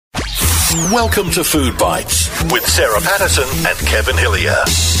Welcome to Food Bites with Sarah Patterson and Kevin Hillier.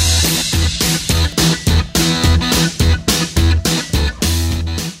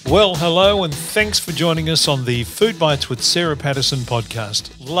 Well, hello, and thanks for joining us on the Food Bites with Sarah Patterson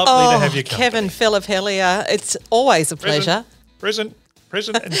podcast. Lovely to have you, Kevin Phillip Hillier. It's always a pleasure. Present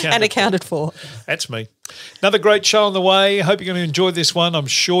and counted, and accounted for. That's me. Another great show on the way. Hope you're going to enjoy this one. I'm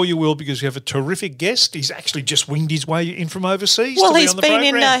sure you will, because we have a terrific guest. He's actually just winged his way in from overseas. Well, to be he's on the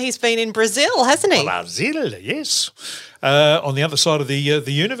been program. he's been in Brazil, hasn't he? Brazil, yes. On the other side of the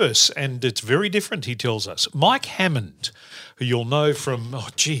universe, and it's very different, he tells us. Mike Hammond, who you'll know from,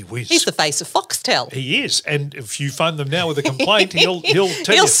 gee whiz. He's the face of Foxtel. He is, and if you phone them now with a complaint, he'll tell you.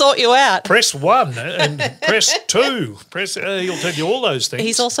 He'll sort you out. Press 1 and press 2. He'll tell you all those things.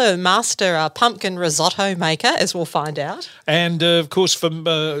 He's also a master pumpkin risotto maker, as we'll find out. And, of course, from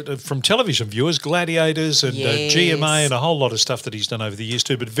television viewers, Gladiators and Yes. GMA and a whole lot of stuff that he's done over the years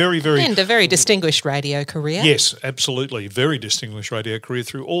too, but very And a very distinguished radio career. Yes, absolutely. Very distinguished radio career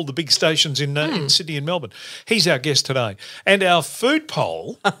through all the big stations in Sydney and Melbourne. He's our guest today. And our food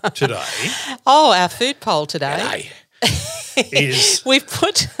poll today. Our food poll today. is We've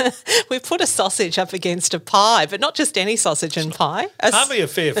put a sausage up against a pie, but not just any sausage and pie. hardly a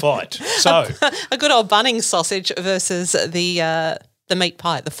fair fight. So, A good old Bunnings sausage versus the meat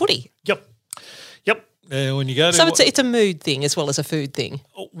pie, the footy. yep. When you go to So it's a mood thing as well as a food thing.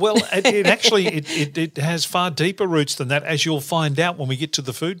 well, it actually it has far deeper roots than that, as you'll find out when we get to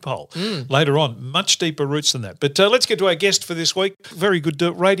the food poll later on. Much deeper roots than that. But let's get to our guest for this week. Very good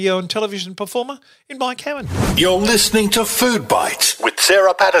radio and television performer in Mike Hammond. You're listening to Food Bites with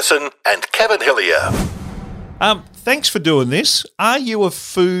Sarah Patterson and Kevin Hillier. Thanks for doing this. Are you a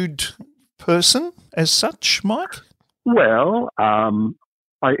food person as such, Mike? Well,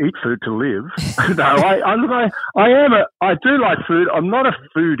 I eat food to live. No, I do like food. I'm not a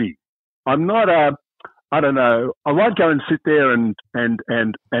foodie. I'm not I don't know. I won't go and sit there and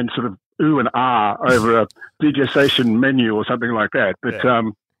sort of ooh and ah over a DJ station menu or something like that. But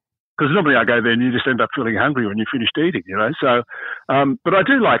because normally I go there and you just end up feeling hungry when you're finished eating, you know. So, but I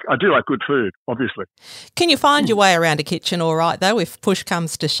do like good food, obviously. Can you find your way around a kitchen all right, though, if push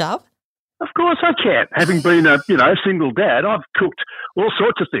comes to shove? Of course I can. Having been a single dad, I've cooked all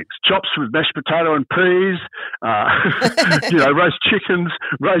sorts of things: chops with mashed potato and peas, roast chickens,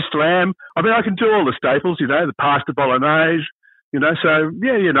 roast lamb. I mean, I can do all the staples, the pasta bolognese. So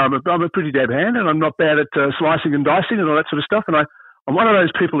yeah, I'm a pretty dab hand, and I'm not bad at slicing and dicing and all that sort of stuff. And I'm one of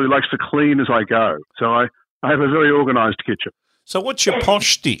those people who likes to clean as I go. So I have a very organised kitchen. So what's your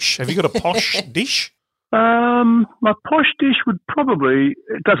posh dish? Have you got a posh dish? My posh dish would probably,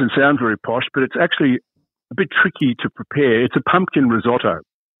 it doesn't sound very posh, but it's actually a bit tricky to prepare. It's a pumpkin risotto.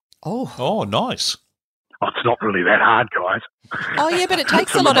 Oh, nice. Oh, it's not really that hard, guys. Oh, yeah, but it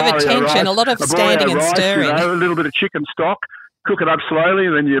takes a lot of attention, a lot of standing and stirring. A little bit of chicken stock, cook it up slowly,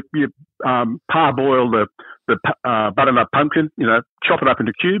 and then you parboil the butternut pumpkin, chop it up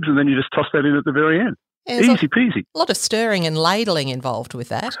into cubes, and then you just toss that in at the very end. Easy peasy. A lot of stirring and ladling involved with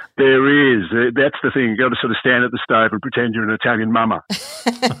that. There is. That's the thing. You've got to sort of stand at the stove and pretend you're an Italian mama.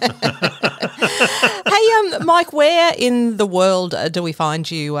 Hey, Mike, where in the world do we find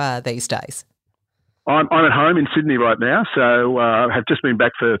you these days? I'm at home in Sydney right now, so I have just been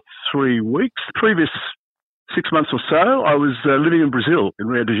back for 3 weeks. The previous 6 months or so, I was living in Brazil, in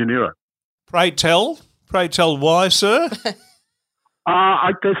Rio de Janeiro. Pray tell why, sir?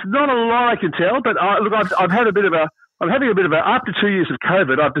 There's not a lot I can tell, but look, I'm having a bit of after 2 years of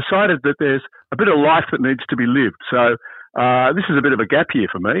COVID, I've decided that there's a bit of life that needs to be lived. So this is a bit of a gap year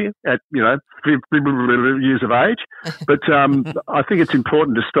for me at, years of age. But I think it's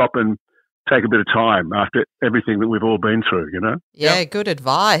important to stop and take a bit of time after everything that we've all been through, Yeah, good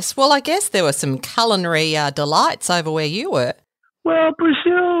advice. Well, I guess there were some culinary delights over where you were. Well,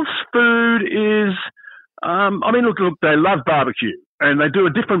 Brazil's food is, look, they love barbecue. And they do a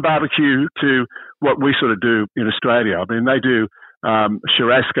different barbecue to what we sort of do in Australia. I mean, they do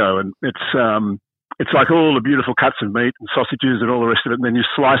churrasco, and it's like all the beautiful cuts of meat and sausages and all the rest of it, and then you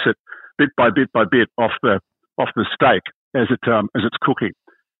slice it bit by bit off the steak as it's cooking.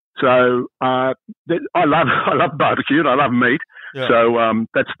 So I love barbecue and I love meat. Yeah. So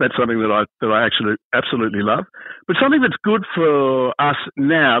that's something that I actually absolutely love. But something that's good for us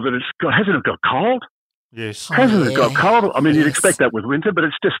now that hasn't it got cold? Yes. Hasn't it got cold? I mean, you'd expect that with winter, but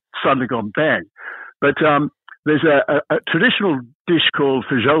it's just suddenly gone bang. But there's a traditional dish called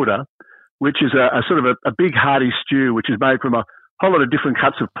feijoada, which is a sort of a big hearty stew, which is made from a whole lot of different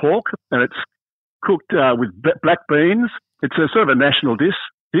cuts of pork, and it's cooked with black beans. It's a sort of a national dish.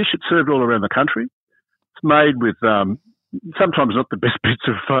 It's served all around the country. It's made with sometimes not the best bits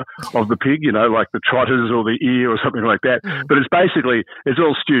of the pig, like the trotters or the ear or something like that. But it's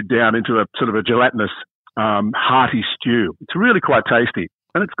all stewed down into a sort of a gelatinous, hearty stew. It's really quite tasty,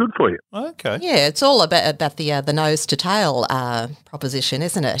 and it's good for you. Okay. Yeah, it's all about the nose to tail proposition,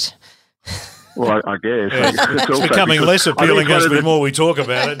 isn't it? Well, I guess. It's becoming less appealing as the more we talk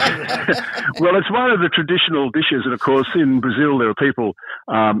about it. Well, it's one of the traditional dishes, and of course, in Brazil, there are people.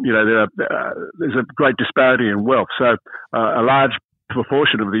 There's a great disparity in wealth, so a large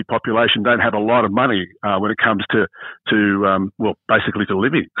proportion of the population don't have a lot of money when it comes to basically to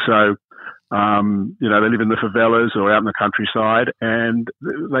living. So, they live in the favelas or out in the countryside, and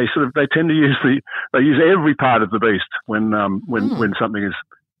they tend to use every part of the beast when something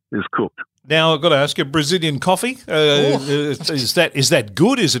is cooked. Now, I've got to ask you, Brazilian coffee, is that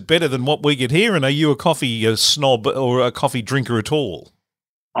good? Is it better than what we get here? And are you a coffee snob or a coffee drinker at all?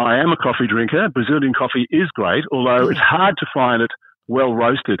 I am a coffee drinker. Brazilian coffee is great, although it's hard to find it well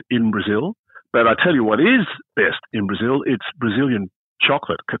roasted in Brazil. But I tell you what is best in Brazil, it's Brazilian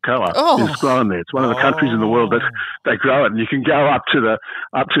chocolate. Cocoa is grown there. It's one of the countries in the world that they grow it. And you can go up to the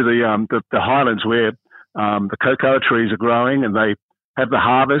highlands where the cocoa trees are growing, and they have the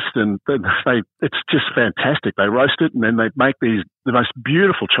harvest, and it's just fantastic. They roast it, and then they make the most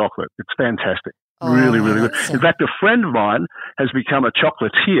beautiful chocolate. It's fantastic. Really, really good. In fact, a friend of mine has become a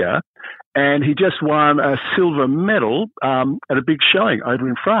chocolatier, and he just won a silver medal at a big showing over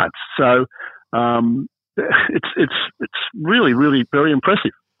in France. So it's really, really very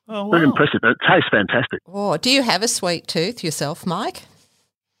impressive. Oh, wow. Very impressive. It tastes fantastic. Oh, do you have a sweet tooth yourself, Mike?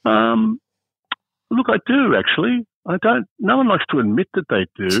 Look, I do actually. I don't. No one likes to admit that they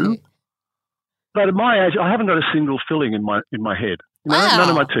do. But at my age, I haven't got a single filling in my head. Wow. None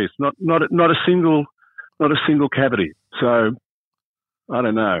of my teeth. Not a single cavity. So I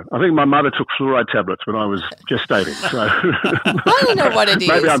don't know. I think my mother took fluoride tablets when I was gestating. So I don't know what it is.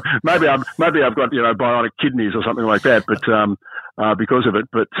 Maybe I've got bionic kidneys or something like that. But because of it.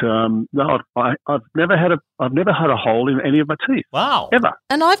 But no, I've never had a hole in any of my teeth. Wow. Ever.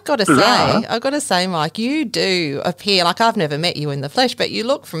 And I've got to say, Mike, you do appear, like I've never met you in the flesh, but you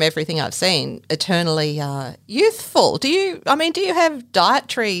look, from everything I've seen, eternally youthful. Do you have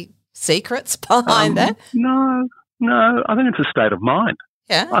dietary secrets behind that? No. I think it's a state of mind.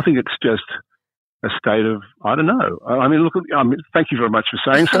 Yeah. I think it's just a state of, I don't know. I mean, look, thank you very much for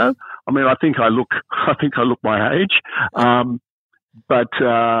saying so. I mean, I think I look my age. But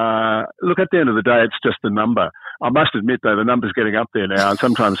look, at the end of the day, it's just a number. I must admit, though, the number's getting up there now, and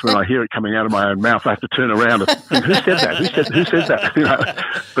sometimes when I hear it coming out of my own mouth, I have to turn around and think, who said that? Who said that?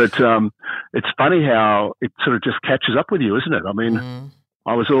 But it's funny how it sort of just catches up with you, isn't it? I mean,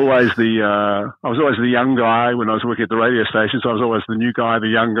 I was always the young guy when I was working at the radio station, so I was always the new guy, the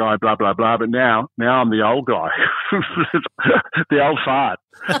young guy, blah blah blah. But now I'm the old guy, the old fart.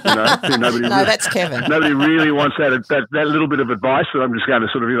 That's Kevin. Nobody really wants that little bit of advice that I'm just going to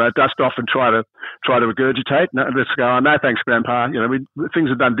sort of dust off and try to regurgitate. No, let's go. No, thanks, Grandpa. Things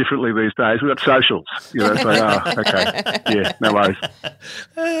are done differently these days. We've got socials. Okay, yeah, no worries.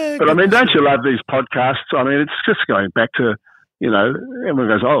 But I mean, don't you love these podcasts? I mean, it's just going back to. Everyone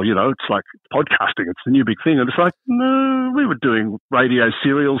goes, it's like podcasting. It's the new big thing. And it's like, no, we were doing radio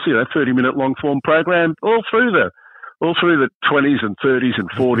serials, 30-minute long form program all through the 20s and 30s and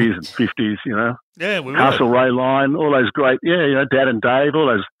 40s and 50s, Yeah, we were. Castle Ray Line, all those great, Dad and Dave, all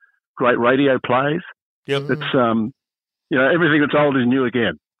those great radio plays. Yep. It's, everything that's old is new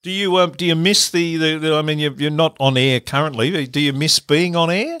again. Do you miss the I mean, you're not on air currently. Do you miss being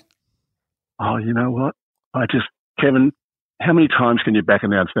on air? Oh, you know what? Kevin, how many times can you back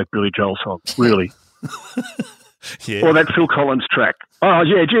announce that Billy Joel song? Really? Yeah. Or that Phil Collins track. Oh,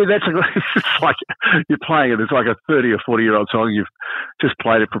 yeah, gee, it's like you're playing it. It's like a 30 or 40-year-old song. You've just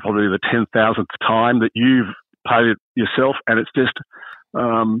played it for probably the 10,000th time that you've played it yourself, and it's just,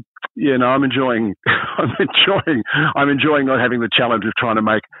 I'm enjoying not having the challenge of trying to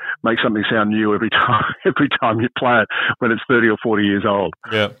make something sound new every time you play it when it's 30 or 40 years old.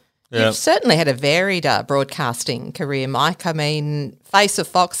 Yeah. Yeah. You've certainly had a varied broadcasting career, Mike. I mean, face of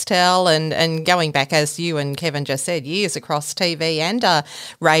Foxtel and going back, as you and Kevin just said, years across TV and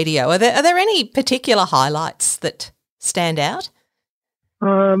radio. Are there any particular highlights that stand out?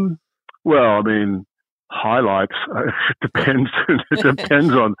 Well, I mean, highlights, it depends. It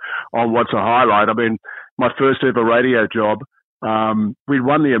depends on what's a highlight. I mean, my first ever radio job, we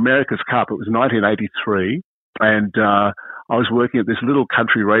won the America's Cup. It was 1983, and I was working at this little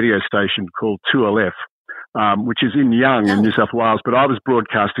country radio station called 2LF, which is in Young in New South Wales, but I was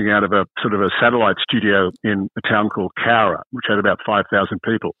broadcasting out of a sort of a satellite studio in a town called Cowra, which had about 5,000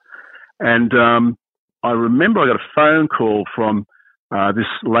 people. And I remember I got a phone call from this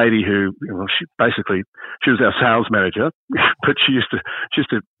lady who, she was our sales manager, but she used to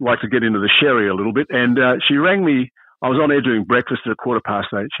like to get into the sherry a little bit. And she rang me. I was on air doing breakfast at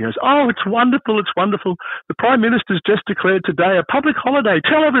 8:15. She goes, "Oh, it's wonderful. It's wonderful. The Prime Minister's just declared today a public holiday.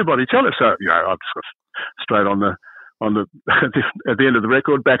 Tell everybody. Tell us." So, I just got straight on the at the end of the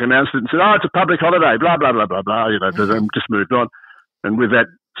record, back announced it and said, "Oh, it's a public holiday, blah, blah, blah, blah, blah." Just moved on. And with that,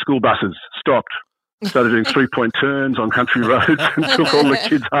 school buses stopped, started doing 3-point turns on country roads and took all the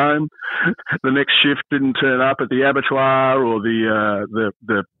kids home. The next shift didn't turn up at the abattoir or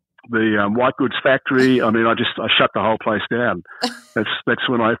the white goods factory. I mean, I shut the whole place down. That's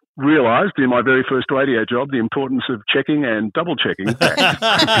when I realised in my very first radio job the importance of checking and double checking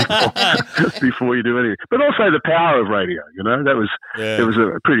before you do anything. But also the power of radio. It was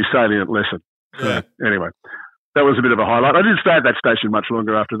a pretty salient lesson. Yeah. So, anyway, that was a bit of a highlight. I didn't stay at that station much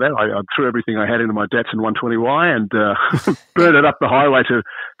longer after that. I threw everything I had into my Datsun 120Y and burned it up the highway to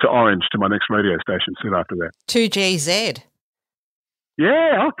Orange, to my next radio station soon after that. 2GZ.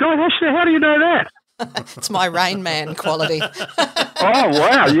 Yeah. Oh, God, how do you know that? It's my Rain Man quality. Oh,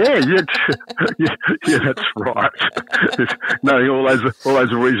 wow. Yeah, that's right. Knowing all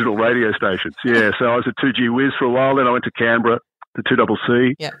those regional radio stations. Yeah, so I was at 2G Whiz for a while. Then I went to Canberra to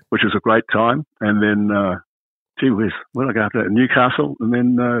 2CC, which was a great time. And then, gee whiz, where did I go after that? Newcastle, and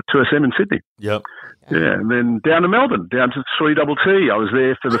then 2SM in Sydney. Yep. Yeah, and then down to Melbourne, down to 3TT. I was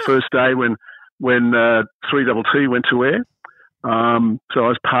there for the first day when 3TT went to air. So I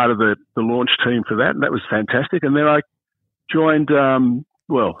was part of the launch team for that, and that was fantastic. And then I joined,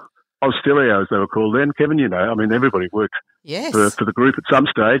 Austereo, as they were called then. Kevin, I mean, everybody worked for the group at some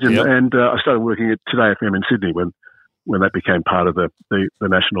stage, and I started working at Today FM in Sydney when that became part of the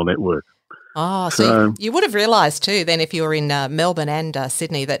national network. Oh, so you would have realised too then if you were in Melbourne and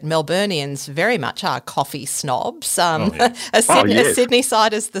Sydney that Melburnians very much are coffee snobs. A Sydney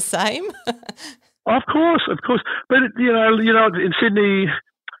side is the same. Of course. But, in Sydney,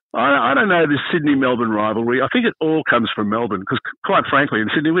 I don't know this Sydney-Melbourne rivalry. I think it all comes from Melbourne because, quite frankly, in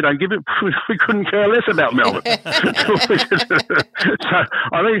Sydney, we couldn't care less about Melbourne. So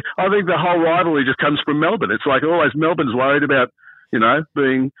I think the whole rivalry just comes from Melbourne. It's like always Melbourne's worried about,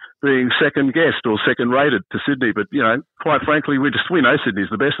 being second guessed or second rated to Sydney. But, quite frankly, we know Sydney's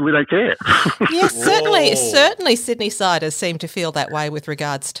the best and we don't care. Yes, certainly Sydney-siders seem to feel that way with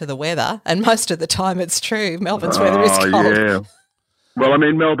regards to the weather. And most of the time it's true. Melbourne's weather is cold. Yeah. Well, I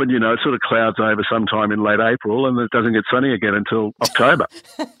mean, Melbourne, it sort of clouds over sometime in late April and it doesn't get sunny again until October,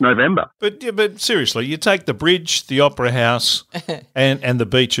 November. But seriously, you take the bridge, the Opera House and the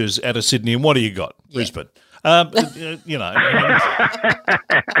beaches out of Sydney and what do you got? Yeah. Brisbane. Well, mate,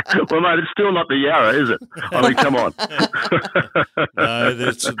 it's still not the Yarra, is it? I mean, come on. No,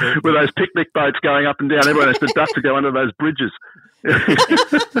 with those picnic boats going up and down, everyone has to duck to go under those bridges.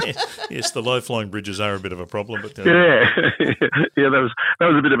 Yes, the low-flying bridges are a bit of a problem. But yeah, that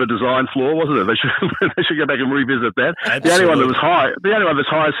was a bit of a design flaw, wasn't it? They should go back and revisit that. Absolutely. The only one that's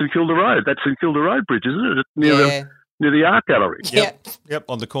high is St Kilda Road. That's St Kilda Road Bridge, isn't it? Near the art gallery. Yep,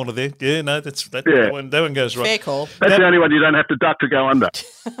 on the corner there. Yeah, no, that one goes right. Fair call. That's the only one you don't have to duck to go under.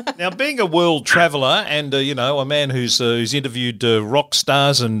 Now, being a world traveller and a man who's interviewed rock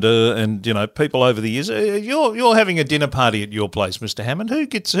stars and people over the years, you're having a dinner party at your place, Mr. Hammond. Who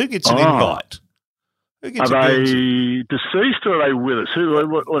gets an invite? Are they deceased or are they with us?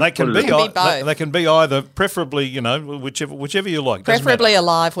 They can be both. They can be either, preferably, whichever you like. Preferably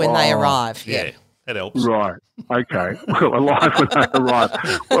alive when they arrive. Yeah. That helps. Right. Okay. Well, alive when they arrive.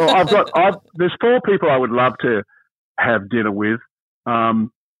 Well, there's 4 people I would love to have dinner with.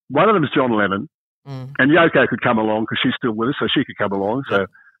 One of them is John Lennon, and Yoko could come along because she's still with us, so she could come along. So,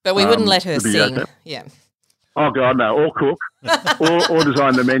 but we wouldn't let her sing. Yoko. Yeah. Oh God, no! Or cook, or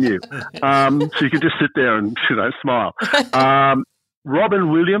design the menu. So you could just sit there and smile. Robin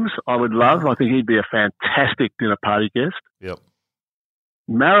Williams, I would love. I think he'd be a fantastic dinner party guest. Yep.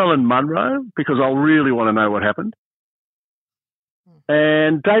 Marilyn Monroe, because I'll really want to know what happened.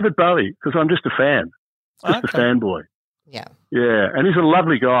 And David Bowie, because I'm just a fan. Just a fanboy. Yeah. Yeah, and he's a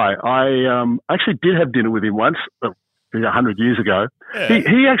lovely guy. I actually did have dinner with him once, 100 years ago. Yeah.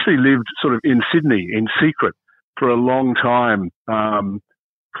 He actually lived sort of in Sydney in secret for a long time,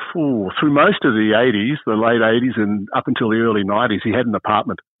 through most of the 80s, the late 80s, and up until the early 90s. He had an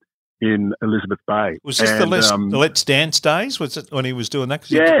apartment in Elizabeth Bay. Was this the Let's Dance days? Was it when he was doing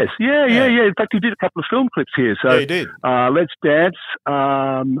that? Yes, yeah. In fact, he did a couple of film clips here. So he did. Let's Dance.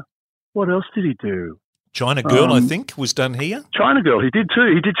 What else did he do? China Girl, I think, was done here. China Girl, he did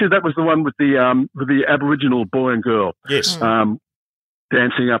too. That was the one with the Aboriginal boy and girl. Yes.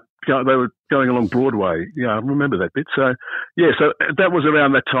 Dancing up they were going along Broadway. Yeah, I remember that bit. So so that was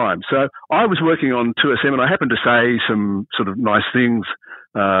around that time. So I was working on 2SM, and I happened to say some sort of nice things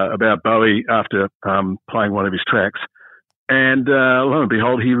about Bowie after playing one of his tracks. And lo and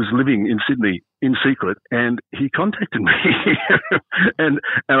behold, he was living in Sydney in secret, and he contacted me. and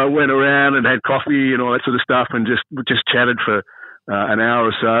I went around and had coffee and all that sort of stuff, and just chatted for an hour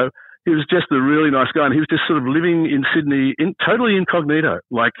or so. He was just a really nice guy, and he was just sort of living in Sydney totally incognito.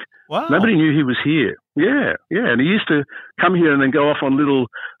 Like, Wow. nobody knew he was here. Yeah. And he used to come here and then go off on little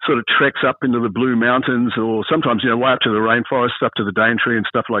sort of treks up into the Blue Mountains, or sometimes, way up to the rainforest, up to the Daintree and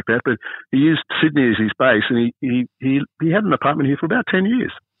stuff like that. But he used Sydney as his base, and he had an apartment here for about 10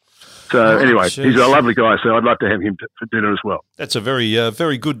 years. So anyway, he's a lovely guy, so I'd love to have him for dinner as well. That's a very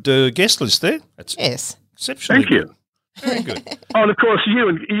good guest list there. That's Yes. exceptionally Thank you. good. Very good. Oh, and of course, you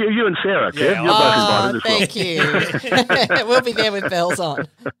and Sarah, Kev, Yeah. you're both invited as well. Thank you. We'll be there with bells on.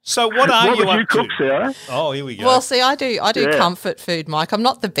 So what are What you would you up cook, to? Sarah? Oh, here we go. Well, see, I do Yeah. comfort food, Mike. I'm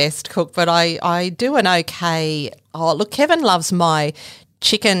not the best cook, but I do an okay. Oh, look, Kevin loves my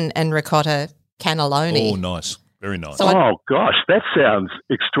chicken and ricotta cannelloni. oh, nice. Very nice. So Oh, gosh, that sounds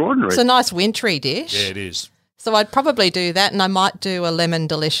extraordinary. It's a nice wintry dish. Yeah, it is. So I'd probably do that, and I might do a lemon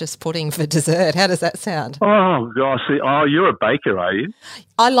delicious pudding for dessert. How does that sound? Oh, gosh. You're a baker, are you?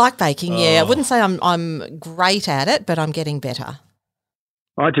 I like baking, yeah. I Oh. wouldn't say I'm great at it, but I'm getting better.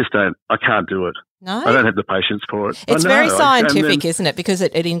 I just don't. I can't do it. No? I don't have the patience for it. It's I know, very and scientific, then- isn't it? Because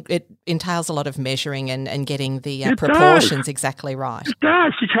it entails a lot of measuring and getting the It proportions exactly right. It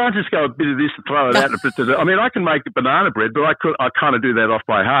does. You can't just go a bit of this and throw it out. I mean, I can make banana bread, but I kind of do that off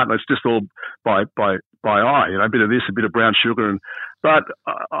by heart, and it's just all by eye. A bit of this, a bit of brown sugar, but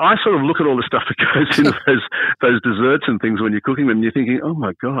I sort of look at all the stuff that goes into those desserts and things when you're cooking them, and you're thinking, oh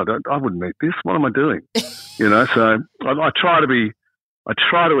my God, I wouldn't eat this. What am I doing? So I try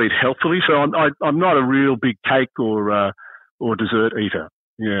to eat healthily. So I'm not a real big cake or dessert eater.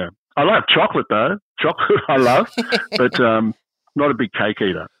 Yeah, I love chocolate though. Chocolate I love, but not a big cake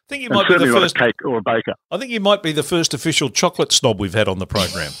eater. I think you And might be certainly the not first. a cake or a baker. I think you might be the first official chocolate snob we've had on the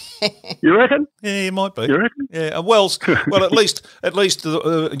program. You reckon? Yeah, you might be. You reckon? Yeah, well, at least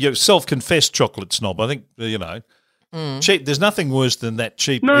self-confessed chocolate snob. I think cheap. There's nothing worse than that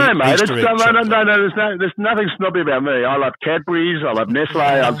cheap. No, mate. Easter egg No. chocolate. There's nothing snobby about me. I love Cadbury's. I love Nestle.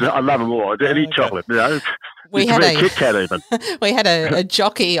 I love them all. Any chocolate. We It's had a a- Kit Kat even. We had a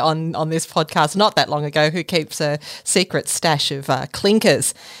jockey on this podcast not that long ago who keeps a secret stash of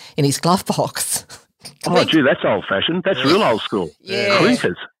clinkers in his glove box. Oh, gee, that's old fashioned. That's real old school. Yeah.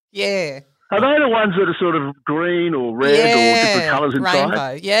 Clinkers. Yeah. Are they the ones that are sort of green or red or different colours inside?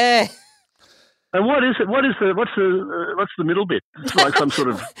 Rainbow. Yeah. And what is it? What's the middle bit? It's like some sort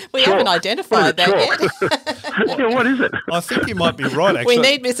of We chalk. haven't identified What is that it, yet. chalk? Yeah, what is it? I think you might be right. Actually, We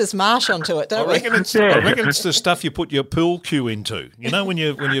need Mrs. Marsh onto it, I don't we? reckon it's. Yeah. I reckon it's the stuff you put your pool cue into. When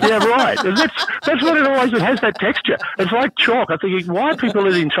you. Yeah, right. And that's what it always. It has that texture. It's like chalk. I'm thinking, why are people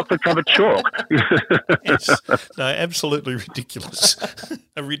eating chocolate-covered chalk? Yes. No, absolutely ridiculous.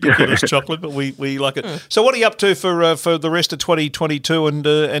 A ridiculous chocolate, but we like it. So, what are you up to for the rest of 2022 and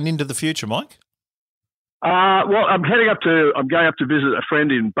into the future, Mike? Well, I'm going up to visit a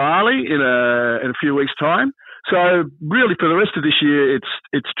friend in Bali in a few weeks' time. So really, for the rest of this year, it's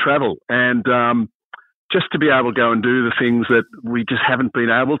travel and just to be able to go and do the things that we just haven't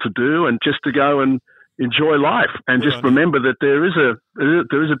been able to do, and just to go and enjoy life and just remember that there is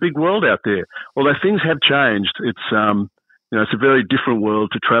a big world out there. Although things have changed, it's it's a very different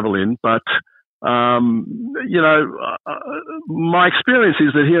world to travel in, but. My experience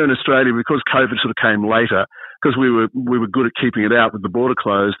is that here in Australia, because COVID sort of came later, because we were good at keeping it out with the border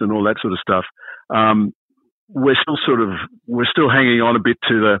closed and all that sort of stuff, we're still hanging on a bit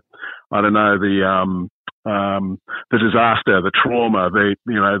to the disaster, the trauma,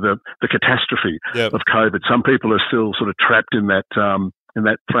 the catastrophe Yep. of COVID. Some people are still sort of trapped in that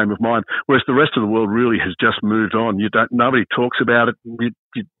frame of mind, whereas the rest of the world really has just moved on. Nobody talks about it.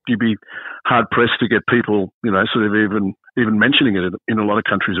 You'd be hard pressed to get people, sort of even mentioning it in a lot of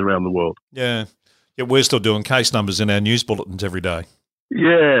countries around the world. Yeah, we're still doing case numbers in our news bulletins every day.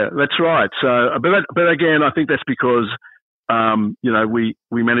 Yeah, that's right. So, but again, I think that's because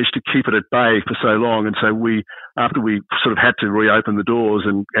we managed to keep it at bay for so long, and so after we sort of had to reopen the doors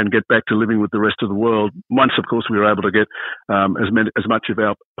and get back to living with the rest of the world. Once, of course, we were able to get as much of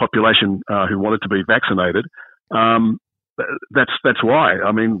our population who wanted to be vaccinated. That's why.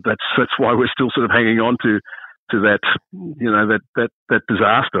 I mean, that's why we're still sort of hanging on to that, that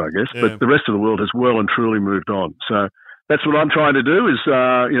disaster, I guess. Yeah. But the rest of the world has well and truly moved on. So that's what I'm trying to do is,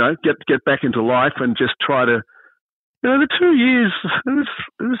 get back into life and just try to the 2 years, it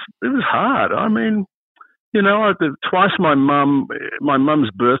was hard. I mean, twice my mum's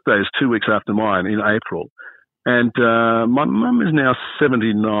birthday is 2 weeks after mine in April. And my mum is now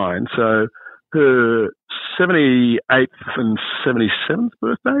 79, so her 78th and 77th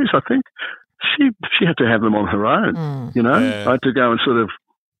birthdays, I think, she had to have them on her own, Yeah. I had to go and sort of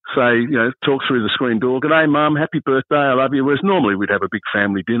say, talk through the screen door, "G'day, Mum, happy birthday, I love you," whereas normally we'd have a big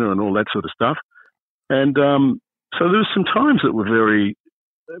family dinner and all that sort of stuff. And so there were some times that were very,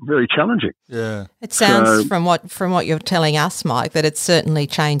 very challenging. Yeah. It sounds from what you're telling us, Mike, that it's certainly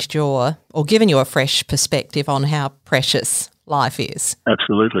changed or given you a fresh perspective on how precious life is.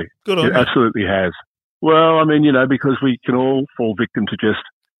 Absolutely. Good on you. It absolutely has. Well, I mean, because we can all fall victim to just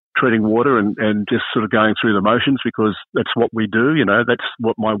treading water and just sort of going through the motions because that's what we do, that's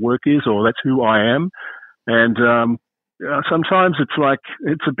what my work is or that's who I am. And sometimes it's like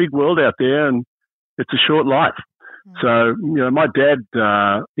it's a big world out there and it's a short life. So, my dad,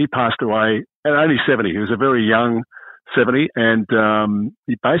 he passed away at only 70. He was a very young 70 and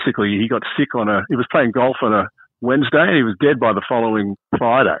he got sick he was playing golf on a Wednesday and he was dead by the following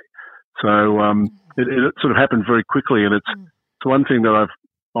Friday. So it sort of happened very quickly and it's one thing that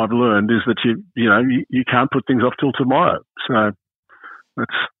I've learned is that you can't put things off till tomorrow. So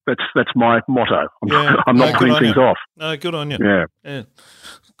that's my motto. I'm not putting things off. No, good on you. Yeah.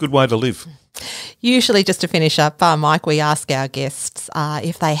 Good way to live. Usually, just to finish up, Mike, we ask our guests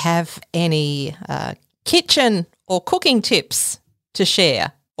if they have any kitchen or cooking tips to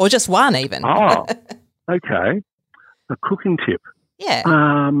share, or just one even. Oh, okay. A cooking tip. Yeah.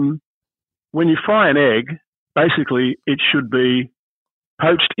 When you fry an egg, basically it should be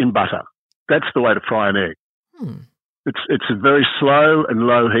poached in butter. That's the way to fry an egg. It's a very slow and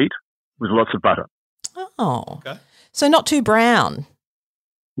low heat with lots of butter. Oh, okay. So not too brown.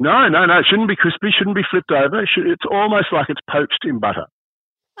 No. It shouldn't be crispy. Shouldn't be flipped over. It's almost like it's poached in butter.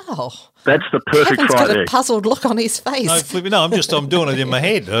 Oh, that's the perfect Kevin's fried got a egg. puzzle look on his face. No, flipping. No, I'm doing it in my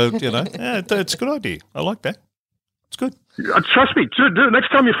head. Yeah, that's a good idea. I like that. It's good. Trust me. Do it. Next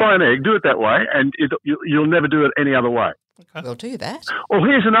time you fry an egg, do it that way, and you'll never do it any other way. Okay. We'll do that. Or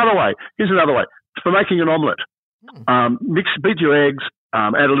here's another way. For making an omelette. Beat your eggs.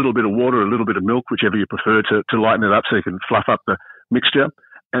 Add a little bit of water, a little bit of milk, whichever you prefer, to lighten it up so you can fluff up the mixture.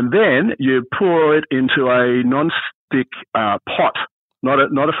 And then you pour it into a non-stick pot, not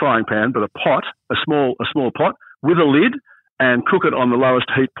a frying pan, but a pot, a small pot with a lid, and cook it on the lowest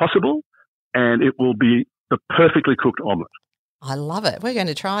heat possible, and it will be the perfectly cooked omelette. I love it. We're going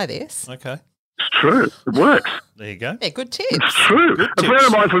to try this. Okay. It's true. It works. There you go. Yeah, good tips. It's true. Good a friend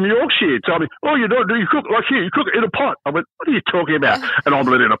of mine from Yorkshire told me, you don't do you cook like here, you cook it in a pot. I went, what are you talking about? An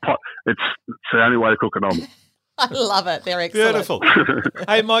omelette in a pot. It's the only way to cook an omelette. I love it. They're excellent. Beautiful.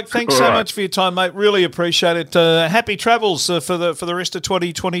 Hey, Mike, thanks so much for your time, mate. Really appreciate it. Happy travels for the rest of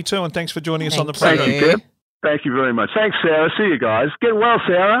 2022, and thanks for joining us on the program. Thank you, Kev. Thank you very much. Thanks, Sarah. See you guys. Get well,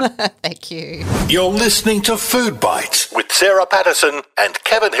 Sarah. Thank you. You're listening to Food Bites with Sarah Patterson and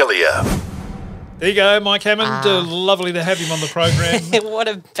Kevin Hillier. There you go, Mike Hammond. Lovely to have him on the program. What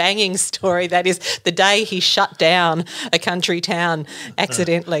a banging story that is. The day he shut down a country town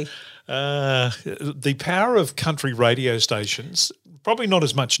accidentally. The power of country radio stations, probably not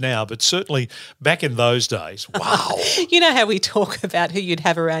as much now, but certainly back in those days. Wow. You know how we talk about who you'd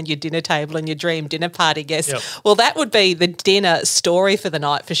have around your dinner table and your dream dinner party guests? Yep. Well, that would be the dinner story for the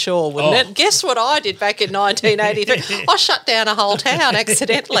night for sure, wouldn't it? Guess what I did back in 1983? I shut down a whole town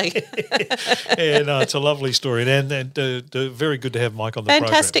accidentally. Yeah, no, it's a lovely story. And very good to have Mike on the program.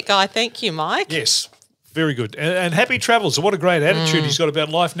 Fantastic guy. Thank you, Mike. Yes. Very good. And happy travels. What a great attitude he's got about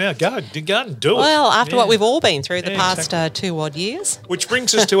life now. Go and do it. Well, after what we've all been through the past 2 odd years. Which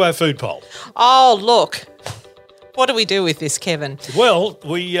brings us to our food poll. Oh, look. What do we do with this, Kevin? Well,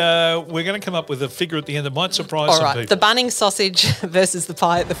 we're going to come up with a figure at the end that might surprise some people. The Bunnings sausage versus the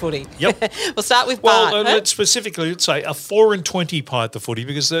pie at the footy. Yep. We'll start with Bart. Well, let's say a 4 and 20 pie at the footy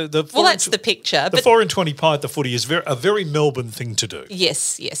because that's the picture. The 4 and 20 pie at the footy is a very Melbourne thing to do.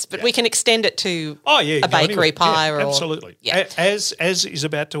 Yes, but we can extend it to a bakery anyway. pie. Yeah, absolutely. Yeah. As is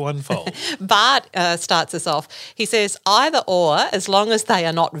about to unfold. Bart starts us off. He says, either or, as long as they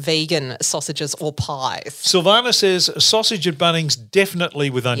are not vegan sausages or pies. Sylvana says sausage at Bunnings, definitely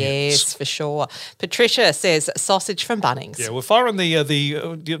with onions. Yes, for sure. Patricia says sausage from Bunnings. Yeah, we're firing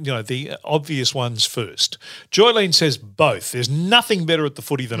the obvious ones first. Joylene says both. There's nothing better at the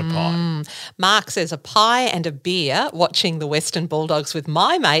footy than a pie. Mark says a pie and a beer watching the Western Bulldogs with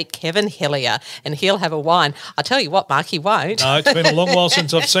my mate Kevin Hillier, and he'll have a wine. I tell you what, Mark, he won't. No, it's been a long while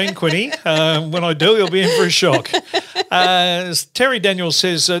since I've seen Quinny. When I do, he'll be in for a shock. Terry Daniels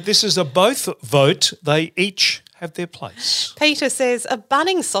says this is a both vote. They each have their place. Peter says, a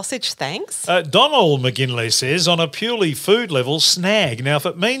Bunnings sausage, thanks. Donald McGinley says, on a purely food level, snag. Now, if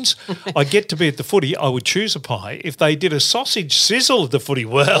it means I get to be at the footy, I would choose a pie. If they did a sausage sizzle at the footy,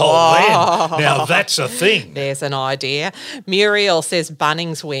 well, then, now that's a thing. There's an idea. Muriel says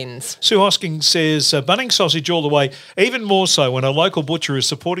Bunnings wins. Sue Hosking says, Bunnings sausage all the way, even more so when a local butcher is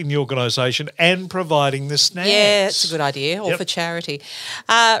supporting the organisation and providing the snags. Yeah, it's a good idea, all for charity.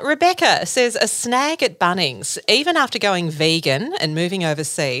 Rebecca says, a snag at Bunnings. Even after going vegan and moving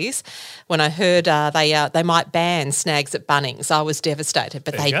overseas, when I heard they might ban snags at Bunnings, I was devastated,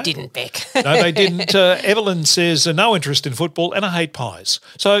 but they didn't, Beck. No, they didn't. Evelyn says, no interest in football and I hate pies.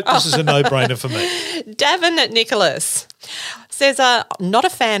 So this is a no-brainer for me. Davin Nicholas says, not a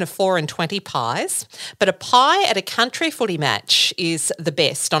fan of 4 and 20 pies, but a pie at a country footy match is the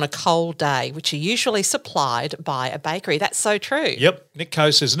best on a cold day, which are usually supplied by a bakery. That's so true. Yep. Nick Coe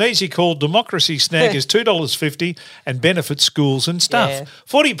says, an easy call, democracy snag is $2.50 and benefits schools and stuff. Yeah.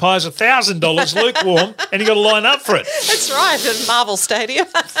 Footy pie's $1,000 lukewarm and you got to line up for it. That's right, at Marvel Stadium.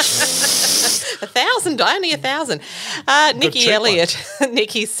 $1,000, only $1,000. Nikki Elliott,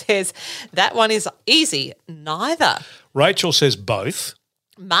 Nikki says, that one is easy, neither. Rachel says both.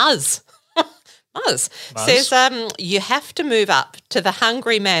 Muzz says you have to move up to the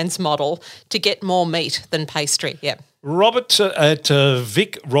hungry man's model to get more meat than pastry. Yeah. Robert at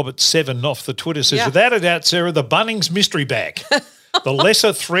Vic Robert 7 off the Twitter says, without a doubt, Sarah, the Bunnings mystery bag. The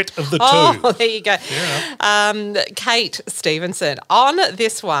lesser threat of the two. Oh, there you go. Kate Stevenson, on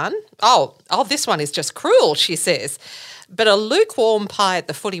this one, this one is just cruel, she says. But a lukewarm pie at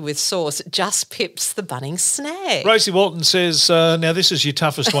the footy with sauce just pips the Bunnings snag. Rosie Walton says, now this is your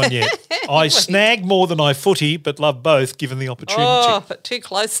toughest one yet. I snag more than I footy, but love both given the opportunity. Oh, too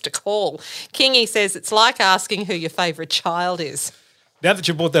close to call. Kingy says, it's like asking who your favourite child is. Now that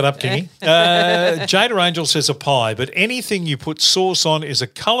you brought that up, Kingy, Jada Angel says a pie, but anything you put sauce on is a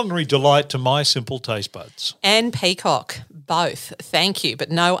culinary delight to my simple taste buds. And Peacock, both, thank you,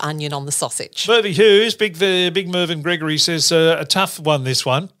 but no onion on the sausage. Murphy Hughes, Big Mervyn Gregory says a tough one, this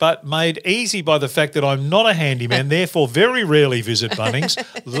one, but made easy by the fact that I'm not a handyman, therefore very rarely visit Bunnings.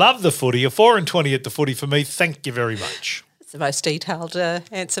 Love the footy, a 4 and 20 at the footy for me. Thank you very much. The most detailed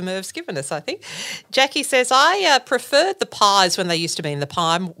answer Merv's given us, I think. Jackie says, I preferred the pies when they used to be in the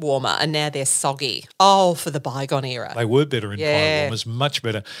pie warmer and now they're soggy. Oh, for the bygone era. They were better in pie warmers, much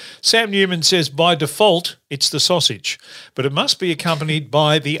better. Sam Newman says, by default, it's the sausage, but it must be accompanied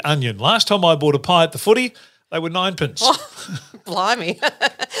by the onion. Last time I bought a pie at the footy, they were 9p. Oh, blimey.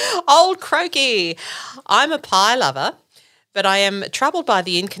 Old Croaky. I'm a pie lover, but I am troubled by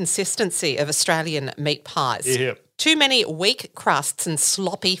the inconsistency of Australian meat pies. Yeah. Too many weak crusts and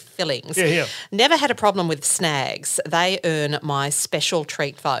sloppy fillings. Yeah. Never had a problem with snags. They earn my special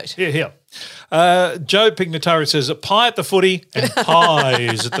treat vote. Yeah. Joe Pignatari says a pie at the footy and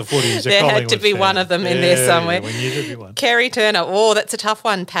pies at the footy. There had to be one of them in there somewhere. Yeah, we knew there'd be one. Kerry Turner, that's a tough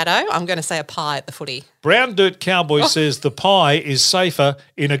one, Paddo. I'm going to say a pie at the footy. Brown Dirt Cowboy says the pie is safer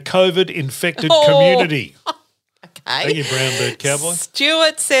in a COVID-infected community. Okay. Thank you, Brown Dirt Cowboy.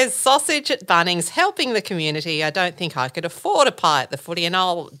 Stuart says sausage at Bunnings, helping the community. I don't think I could afford a pie at the footy, and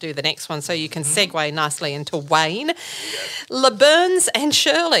I'll do the next one so you can segue nicely into Wayne. LeBurns and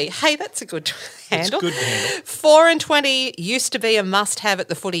Shirley. Hey, that's a good handle. It's a good handle. 4 and 20 used to be a must-have at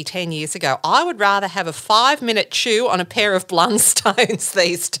the footy 10 years ago. I would rather have a 5-minute chew on a pair of Blundstones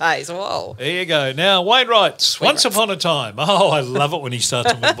these days. Whoa. There you go. Now, Wayne writes, Once upon a time. Oh, I love it when he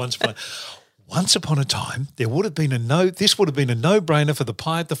starts on with once upon a time. Once upon a time, this would have been a no-brainer for the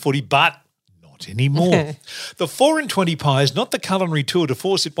pie at the footy, but not anymore. The 4 and 20 pie is not the culinary tour de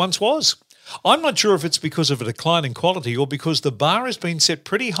force it once was. I'm not sure if it's because of a decline in quality or because the bar has been set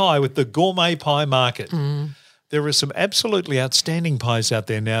pretty high with the gourmet pie market. There are some absolutely outstanding pies out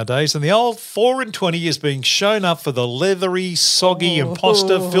there nowadays, and the old 4 and 20 is being shown up for the leathery, soggy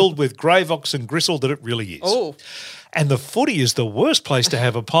imposter filled with Gravox and gristle that it really is. Oh. And the footy is the worst place to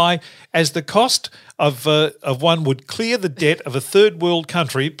have a pie, as the cost of one would clear the debt of a third world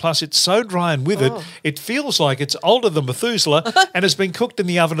country, plus it's so dry and withered, it feels like it's older than Methuselah and has been cooked in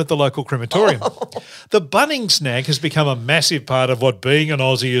the oven at the local crematorium. The Bunnings snag has become a massive part of what being an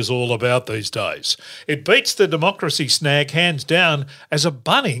Aussie is all about these days. It beats the democracy snag hands down as a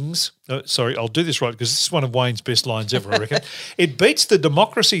Bunnings... sorry, I'll do this right because this is one of Wayne's best lines ever, I reckon. It beats the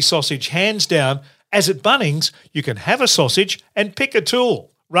democracy sausage hands down, as at Bunnings, you can have a sausage and pick a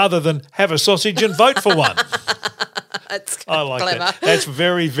tool rather than have a sausage and vote for one. That's I like clever. that. That's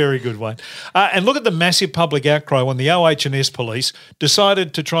very, very good, Wayne. And look at the massive public outcry when the OH&S police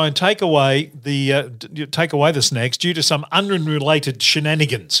decided to try and take away the snags due to some unrelated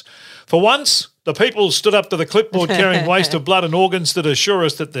shenanigans. For once, The people stood up to the clipboard carrying waste of blood and organs that assure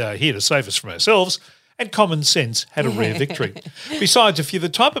us that they are here to save us from ourselves, and common sense had a rare victory. Besides, if you're the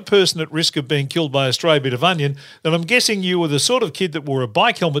type of person at risk of being killed by a stray bit of onion, then I'm guessing you were the sort of kid that wore a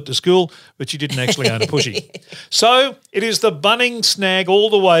bike helmet to school, but you didn't actually own a pushy. So it is the Bunnings snag all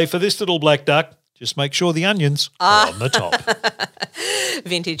the way for this little black duck. Just make sure the onions are on the top.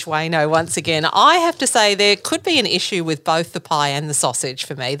 Vintage Wayno once again. I have to say there could be an issue with both the pie and the sausage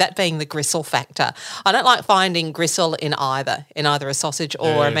for me, that being the gristle factor. I don't like finding gristle in either a sausage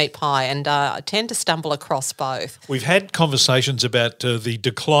or a meat pie, and I tend to stumble across both. We've had conversations about the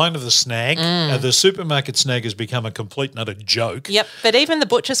decline of the snag. The supermarket snag has become a complete and utter joke. Yep, but even the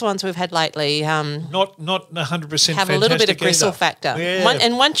butcher's ones we've had lately not 100% have a little bit of gristle either. factor. Yeah.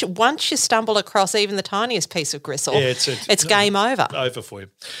 And once you stumble across even the tiniest piece of gristle, it's game over. Over for you.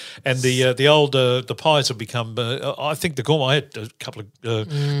 And the old the pies have become. I think the gourmet. I had a couple of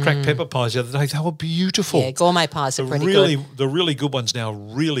cracked pepper pies the other day. They were beautiful. Yeah, gourmet pies are pretty good. The really good ones now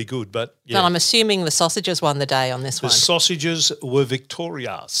are really good. But yeah. And I'm assuming the sausages won the day on this one. The sausages were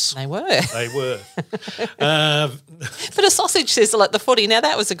victorious. They were. They were. But a sausage sizzle at the footy. Now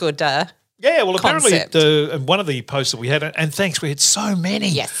that was a good. Yeah, well, concept. apparently one of the posts that we had, and thanks, we had so many.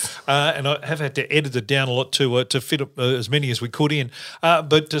 Yes. And I have had to edit it down a lot to fit as many as we could in.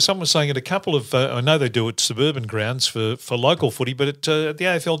 But someone was saying at a couple of, I know they do it suburban grounds for local footy, but at the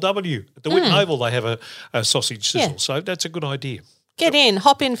AFLW, at the Whitten Oval, they have a sausage sizzle. Yeah. So that's a good idea. Get in,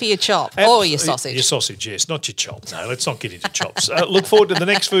 hop in for your chop or your sausage. Your sausage, yes, not your chop. No, let's not get into chops. Look forward to the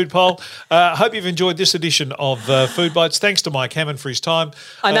next food poll. Hope you've enjoyed this edition of Food Bites. Thanks to Mike Hammond for his time.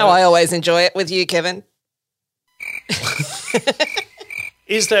 I know I always enjoy it with you, Kevin.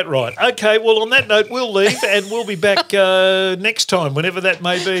 Is that right? Okay, well, on that note, we'll leave and we'll be back next time, whenever that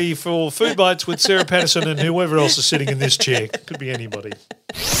may be, for Food Bites with Sarah Patterson and whoever else is sitting in this chair. Could be anybody.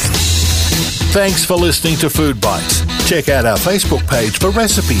 Thanks for listening to Food Bites. Check out our Facebook page for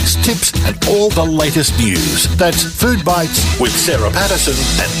recipes, tips, and all the latest news. That's Food Bites with Sarah Patterson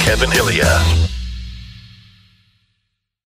and Kevin Hillier.